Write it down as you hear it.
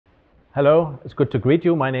Hello, it's good to greet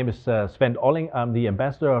you. My name is Svend Olling. I'm the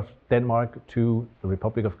Ambassador of Denmark to the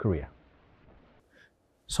Republic of Korea.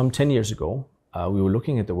 Some 10 years ago, we were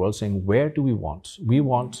looking at the world saying, where do we want? We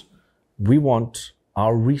want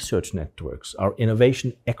our research networks, our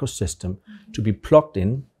innovation ecosystem to be plugged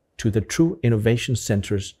in to the true innovation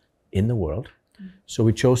centers in the world. So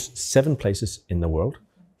we chose 7 places in the world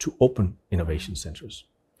to open innovation centers.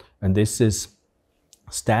 And this is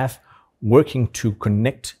staff working to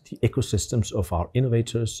connect the ecosystems of our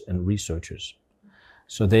innovators and researchers.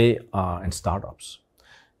 So they are, and startups.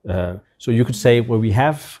 So you could say, well, we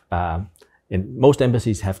have, in most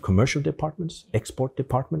embassies have commercial departments, export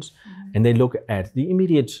departments, and they look at the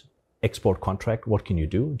immediate export contract. What can you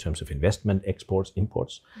do in terms of investment, exports,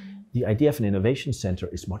 imports? The idea of an innovation center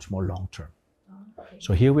is much more long-term.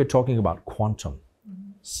 So here we're talking about quantum,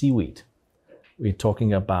 seaweed. We're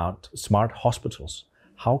talking about smart hospitals.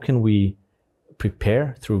 How can we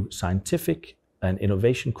prepare through scientific and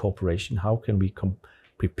innovation cooperation? How can we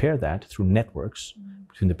prepare that through networks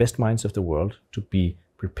between the best minds of the world to be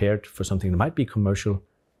prepared for something that might be commercial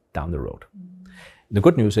down the road? The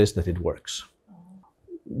good news is that it works.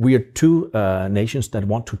 We are 2 nations that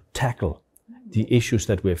want to tackle the issues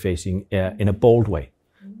that we're facing in a bold way.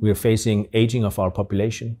 We are facing aging of our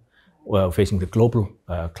population. We're facing the global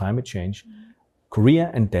climate change.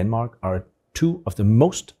 Korea and Denmark are 2 of the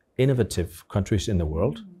most innovative countries in the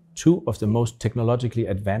world, 2 of the most technologically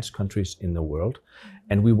advanced countries in the world,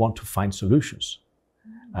 and we want to find solutions.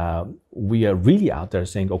 We are really out there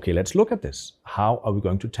saying, okay, let's look at this. How are we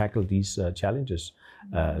going to tackle these challenges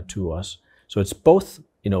to us? So it's both,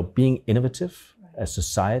 being innovative as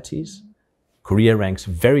societies. Korea ranks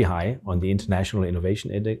very high on the International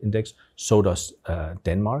Innovation Index, so does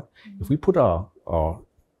Denmark. If we put our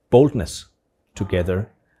boldness together,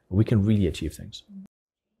 we can really achieve things.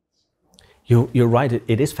 You're right,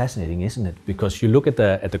 it is fascinating, isn't it? Because you look at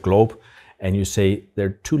the globe and you say there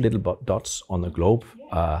are 2 little dots on the globe,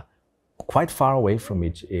 quite far away from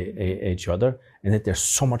each other, and that there's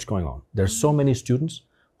so much going on. There's so many students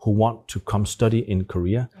who want to come study in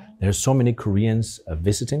Korea. There's so many Koreans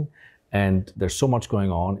visiting, and there's so much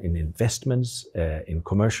going on in investments, in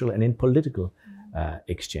commercial and in political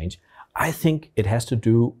exchange. I think it has to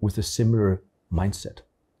do with a similar mindset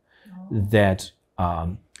that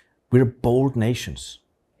we're bold nations.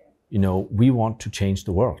 We want to change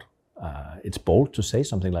the world. It's bold to say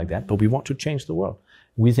something like that, but we want to change the world.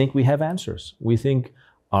 We think we have answers. We think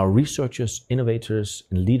our researchers, innovators,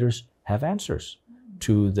 and leaders have answers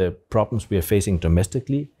to the problems we are facing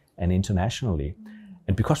domestically and internationally.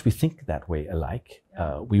 And because we think that way alike,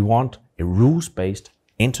 we want a rules-based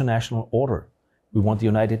international order. We want the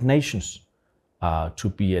United Nations to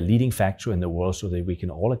be a leading factor in the world so that we can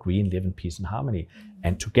all agree and live in peace and harmony.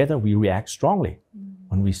 And together we react strongly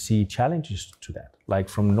when we see challenges to that, like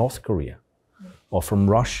from North Korea or from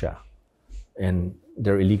Russia and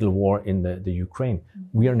their illegal war in the Ukraine.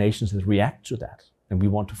 We are nations that react to that, and we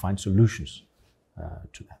want to find solutions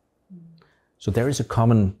to that. So there is a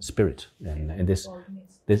common spirit in this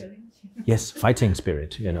yes, fighting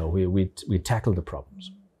spirit. We tackle the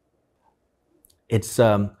problems. It's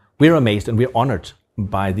we're amazed and we're honored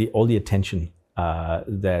by all the attention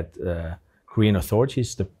that Korean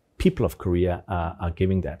authorities, the people of Korea, are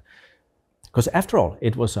giving that. Because after all,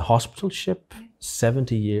 it was a hospital ship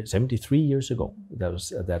 73 years ago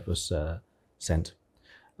that was sent.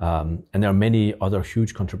 And there are many other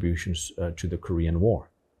huge contributions to the Korean War.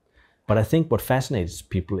 But I think what fascinates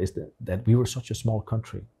people is that we were such a small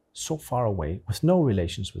country, so far away, with no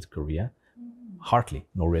relations with Korea, hardly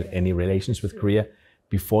any relations with Korea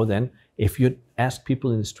before then. If you ask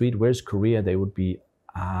people in the street, where's Korea, they would be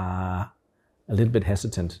a little bit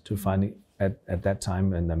hesitant to find it at that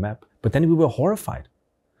time in the map. But then we were horrified.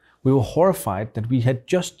 We were horrified that we had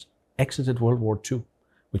just exited World War II,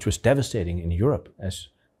 which was devastating in Europe, as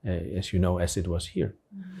you know, as it was here.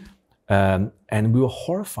 And we were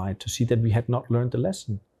horrified to see that we had not learned the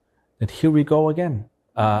lesson, that here we go again.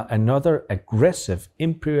 Another aggressive,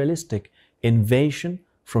 imperialistic invasion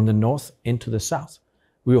from the north into the south.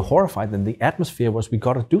 We were horrified, and the atmosphere was, we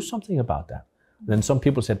got to do something about that. Then some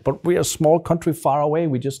people said, but we're a small country far away.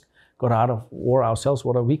 We just got out of war ourselves.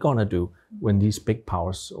 What are we going to do when these big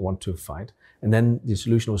powers want to fight? And then the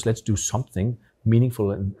solution was, let's do something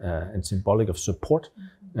meaningful and symbolic of support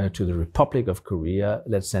to the Republic of Korea.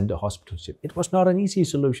 Let's send a hospital ship. It was not an easy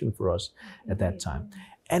solution for us at that time.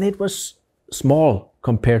 And it was small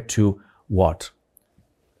compared to what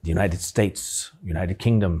the United States, United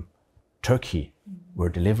Kingdom, Turkey were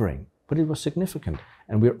delivering. But it was significant.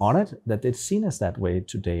 And we're honored that it's seen as that way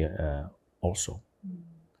today also.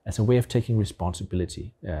 as a way of taking responsibility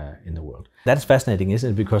in the world. That's fascinating,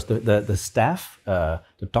 isn't it? Because the staff,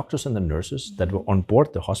 the doctors and the nurses that were on board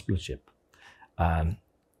the hospital ship,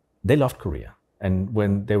 they loved Korea. And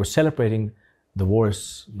when they were celebrating, the war is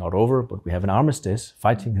not over, but we have an armistice,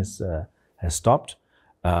 fighting has stopped,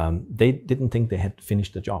 they didn't think they had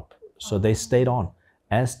finished the job. So they stayed on,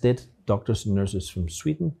 as did doctors and nurses from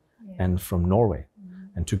Sweden and from Norway.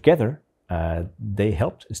 And together, they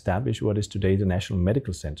helped establish what is today the National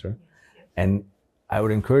Medical Center. And I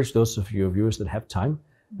would encourage those of your viewers that have time,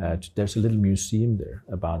 there's a little museum there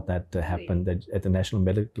about that happened at the National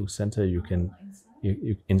Medical Center. You can,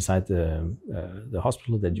 inside the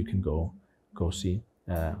hospital, that you can go see.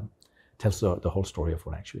 Tells the whole story of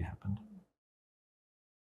what actually happened.